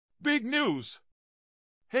Big news!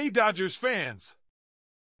 Hey Dodgers fans!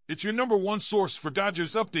 It's your number one source for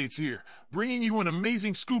Dodgers updates here, bringing you an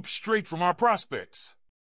amazing scoop straight from our prospects.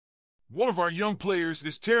 One of our young players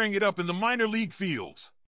is tearing it up in the minor league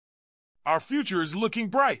fields. Our future is looking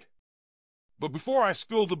bright. But before I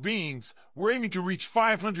spill the beans, we're aiming to reach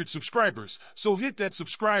 500 subscribers, so hit that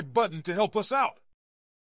subscribe button to help us out.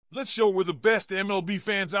 Let's show we're the best MLB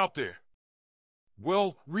fans out there.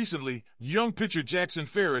 Well, recently, young pitcher Jackson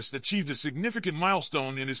Ferris achieved a significant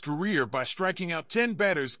milestone in his career by striking out 10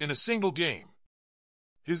 batters in a single game.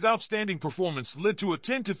 His outstanding performance led to a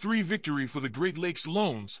 10-3 victory for the Great Lakes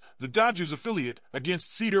Loons, the Dodgers affiliate,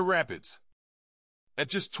 against Cedar Rapids. At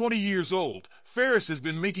just 20 years old, Ferris has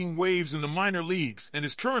been making waves in the minor leagues and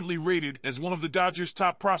is currently rated as one of the Dodgers'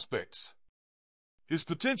 top prospects. His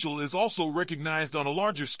potential is also recognized on a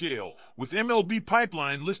larger scale, with MLB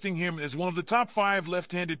Pipeline listing him as one of the top 5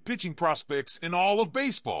 left-handed pitching prospects in all of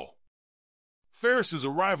baseball. Ferris's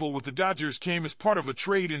arrival with the Dodgers came as part of a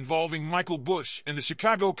trade involving Michael Busch and the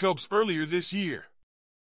Chicago Cubs earlier this year.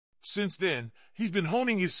 Since then, he's been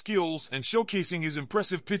honing his skills and showcasing his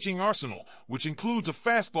impressive pitching arsenal, which includes a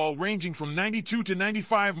fastball ranging from 92 to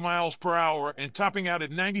 95 miles per hour and topping out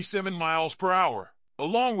at 97 miles per hour,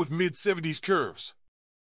 along with mid-70s curves.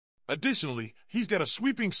 Additionally, he's got a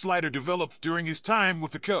sweeping slider developed during his time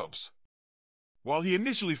with the Cubs. While he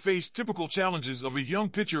initially faced typical challenges of a young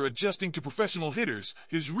pitcher adjusting to professional hitters,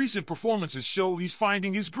 his recent performances show he's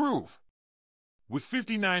finding his groove. With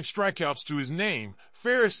 59 strikeouts to his name,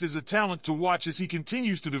 Ferris is a talent to watch as he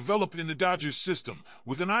continues to develop in the Dodgers system,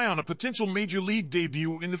 with an eye on a potential major league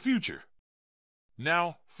debut in the future.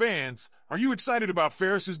 Now, fans, are you excited about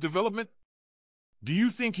Ferris's development? Do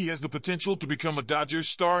you think he has the potential to become a Dodgers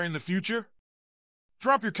star in the future?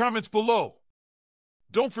 Drop your comments below.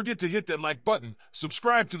 Don't forget to hit that like button,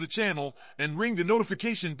 subscribe to the channel, and ring the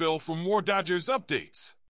notification bell for more Dodgers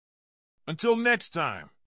updates. Until next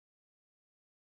time.